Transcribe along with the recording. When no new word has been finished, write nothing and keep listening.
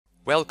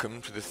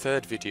Welcome to the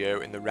third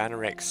video in the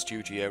Ranorex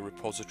Studio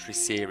Repository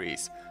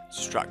series,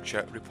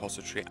 Structure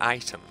Repository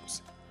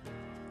Items.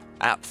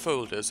 App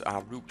folders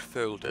are root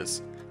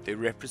folders. They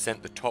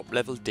represent the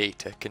top-level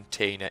data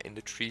container in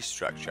the tree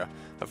structure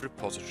of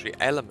repository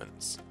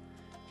elements.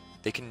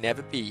 They can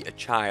never be a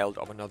child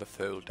of another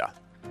folder.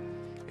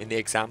 In the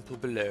example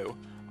below,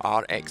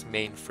 Rx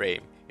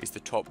mainframe is the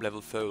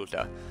top-level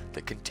folder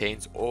that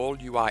contains all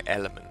UI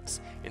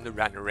elements in the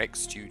Ranorex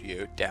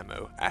Studio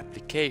demo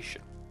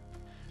application.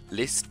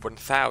 List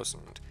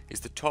 1000 is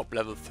the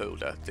top-level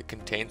folder that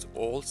contains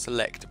all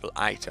selectable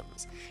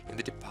items in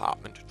the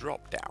department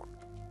drop-down.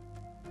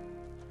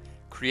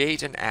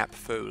 Create an app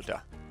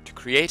folder. To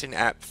create an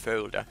app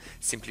folder,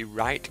 simply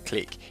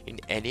right-click in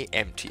any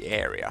empty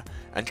area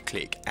and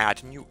click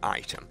Add New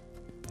Item,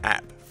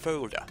 App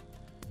Folder.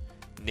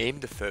 Name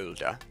the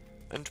folder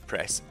and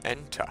press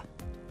Enter.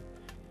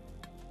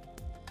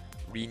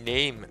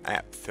 Rename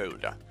app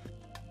folder.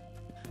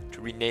 To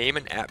rename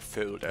an app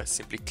folder,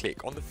 simply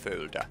click on the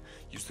folder,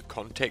 use the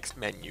context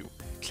menu,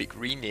 click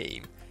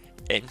Rename,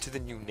 enter the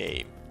new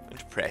name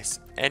and press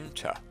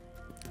Enter.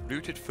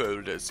 Rooted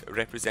folders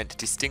represent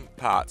distinct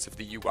parts of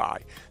the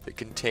UI that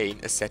contain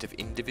a set of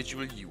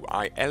individual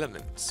UI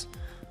elements.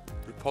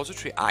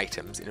 Repository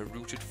items in a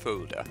rooted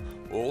folder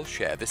all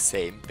share the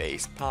same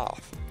base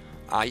path,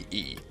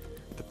 i.e.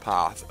 the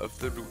path of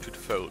the rooted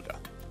folder.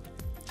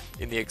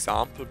 In the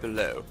example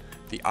below,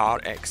 the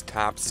Rx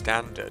tab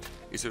standard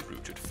is a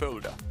rooted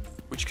folder,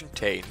 which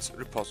contains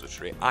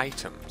repository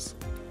items.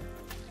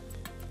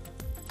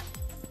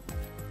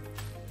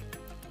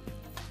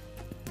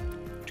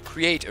 To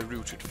create a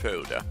rooted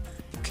folder,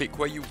 click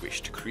where you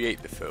wish to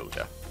create the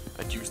folder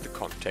and use the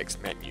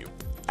context menu,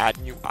 Add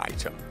New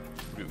Item,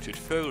 Rooted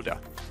Folder.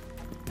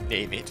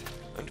 Name it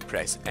and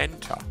press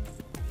Enter.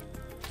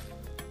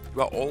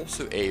 You are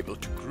also able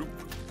to group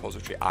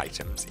repository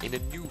items in a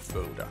new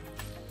folder.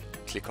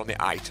 Click on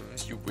the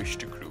items you wish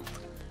to group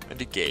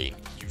and again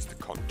use the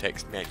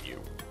context menu,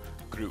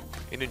 Group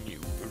in a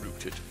new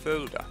rooted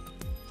folder.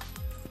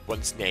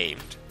 Once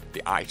named,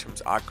 the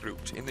items are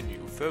grouped in the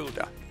new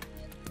folder.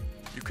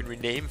 You can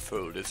rename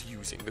folders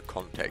using the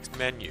context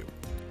menu.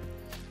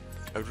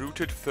 A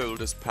rooted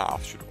folder's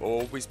path should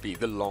always be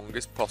the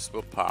longest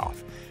possible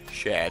path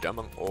shared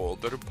among all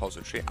the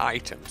repository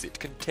items it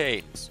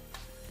contains.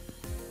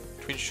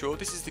 To ensure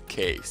this is the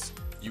case,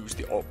 use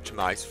the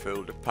Optimize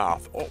Folder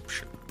Path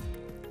option.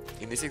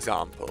 In this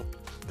example,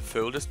 the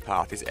folder's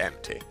path is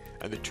empty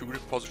and the two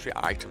repository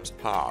items'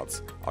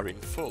 paths are in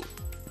full.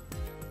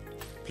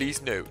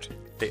 Please note,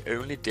 they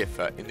only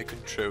differ in the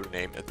control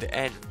name at the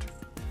end.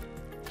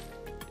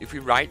 If we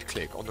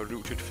right-click on the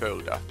rooted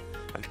folder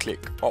and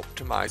click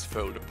Optimize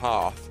Folder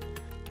Path,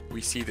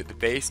 we see that the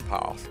base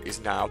path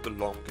is now the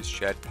longest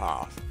shared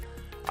path,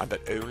 and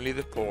that only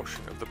the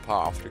portion of the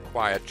path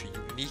required to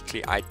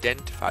uniquely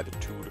identify the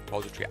two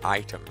repository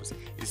items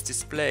is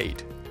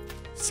displayed.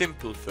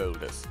 Simple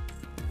folders.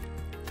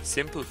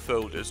 Simple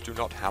folders do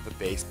not have a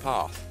base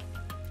path.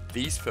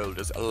 These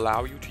folders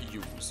allow you to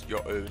use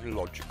your own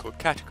logical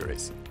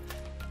categories,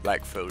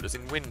 like folders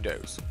in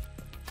Windows.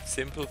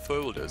 Simple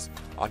folders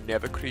are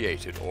never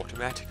created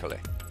automatically.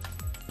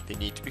 They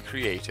need to be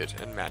created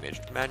and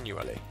managed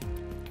manually.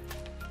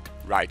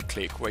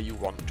 Right-click where you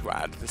want to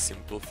add the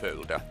simple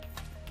folder.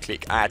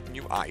 Click Add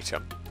New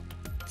Item,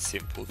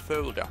 Simple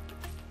Folder.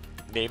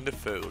 Name the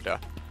folder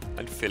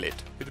and fill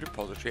it with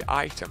repository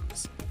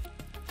items.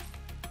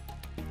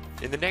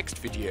 In the next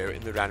video in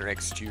the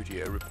Ranorex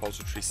Studio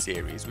Repository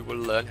series, we will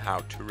learn how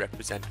to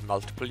represent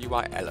multiple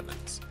UI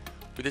elements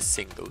with a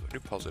single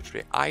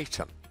repository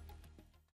item.